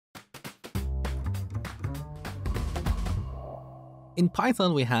In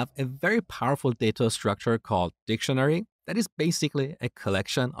Python, we have a very powerful data structure called dictionary that is basically a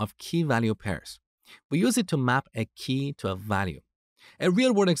collection of key value pairs. We use it to map a key to a value. A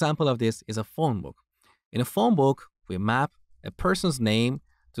real world example of this is a phone book. In a phone book, we map a person's name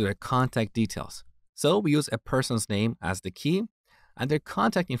to their contact details. So we use a person's name as the key and their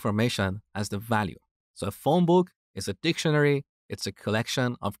contact information as the value. So a phone book is a dictionary, it's a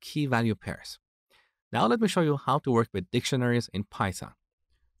collection of key value pairs. Now let me show you how to work with dictionaries in Python.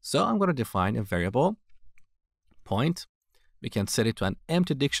 So I'm going to define a variable, point. We can set it to an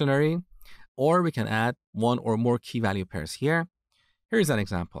empty dictionary, or we can add one or more key value pairs here. Here's an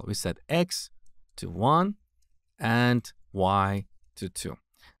example. We set x to 1 and y to 2.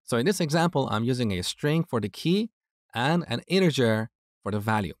 So in this example, I'm using a string for the key and an integer for the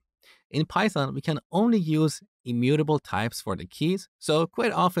value. In Python, we can only use immutable types for the keys, so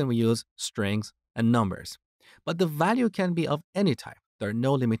quite often we use strings and numbers. But the value can be of any type. There are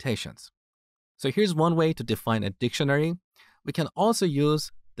no limitations. So here's one way to define a dictionary. We can also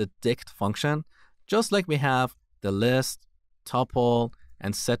use the dict function. Just like we have the list, tuple,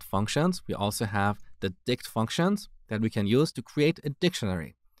 and set functions, we also have the dict functions that we can use to create a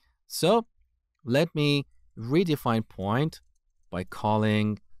dictionary. So let me redefine point by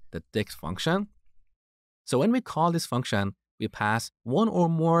calling the dict function. So when we call this function, we pass one or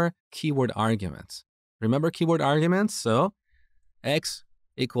more keyword arguments. Remember keyword arguments? So x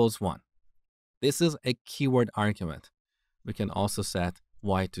equals 1. This is a keyword argument. We can also set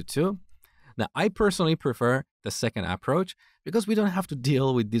y to 2. Now, I personally prefer the second approach because we don't have to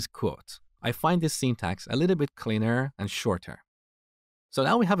deal with these quotes. I find this syntax a little bit cleaner and shorter. So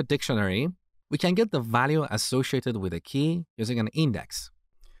now we have a dictionary. We can get the value associated with a key using an index.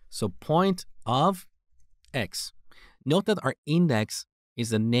 So point of x. Note that our index is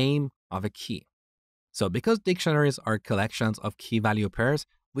the name of a key. So because dictionaries are collections of key value pairs,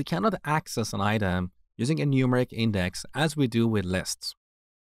 we cannot access an item using a numeric index as we do with lists.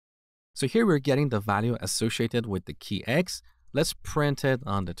 So here we're getting the value associated with the key x. Let's print it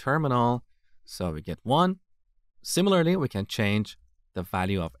on the terminal. So we get 1. Similarly, we can change the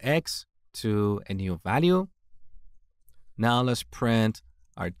value of x to a new value. Now let's print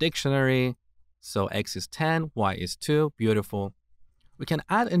our dictionary. So x is 10, y is 2, beautiful. We can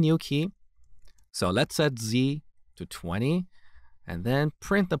add a new key. So let's set z to 20 and then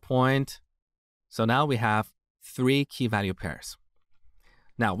print the point. So now we have 3 key value pairs.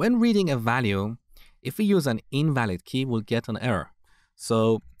 Now, when reading a value, if we use an invalid key, we'll get an error.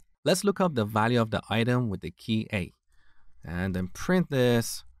 So let's look up the value of the item with the key A and then print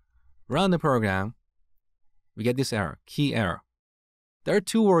this, run the program. We get this error, key error. There are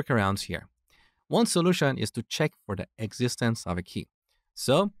 2 workarounds here. One solution is to check for the existence of a key.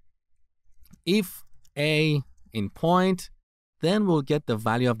 So if A in point, then we'll get the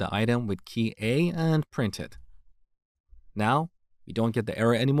value of the item with key A and print it. Now, we don't get the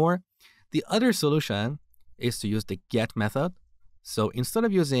error anymore. The other solution is to use the get method. So instead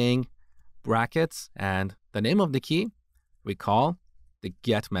of using brackets and the name of the key, we call the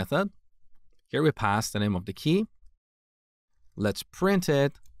get method. Here we pass the name of the key. Let's print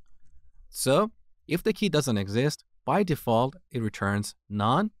it. So if the key doesn't exist, by default, it returns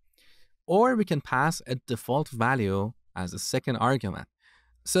none. Or we can pass a default value as a second argument.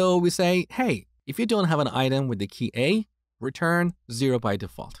 So we say, hey, if you don't have an item with the key A, return 0 by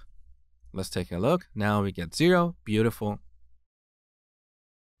default. Let's take a look. Now we get 0. Beautiful.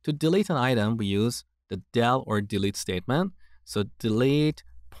 To delete an item, we use the del or delete statement. So delete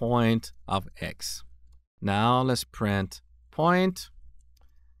point of x. Now let's print point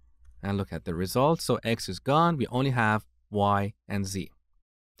and look at the result. So x is gone. We only have y and z.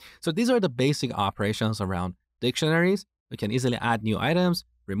 So these are the basic operations around dictionaries. We can easily add new items,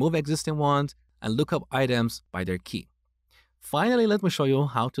 remove existing ones, and look up items by their key. Finally, let me show you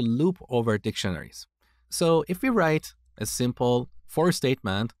how to loop over dictionaries. So if we write a simple for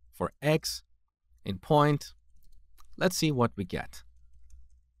statement for x in point, let's see what we get.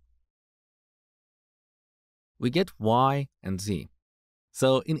 We get y and z.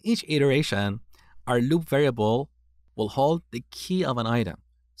 So in each iteration, our loop variable will hold the key of an item.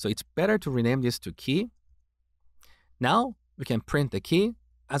 So it's better to rename this to key. Now we can print the key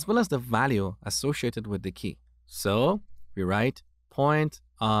as well as the value associated with the key. So we write point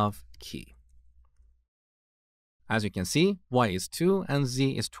of key. As you can see, y is 2 and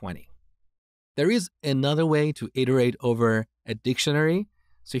z is 20. There is another way to iterate over a dictionary.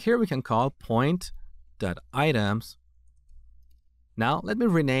 So here we can call point.items. Now let me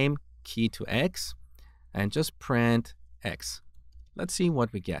rename key to x and just print x. Let's see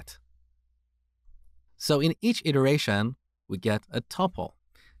what we get. So in each iteration, we get a tuple.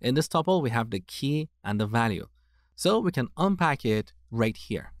 In this tuple, we have the key and the value. So we can unpack it right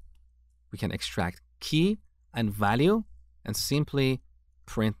here. We can extract key and value and simply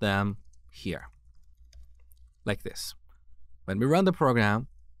print them here, like this. When we run the program,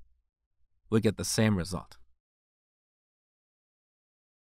 we get the same result.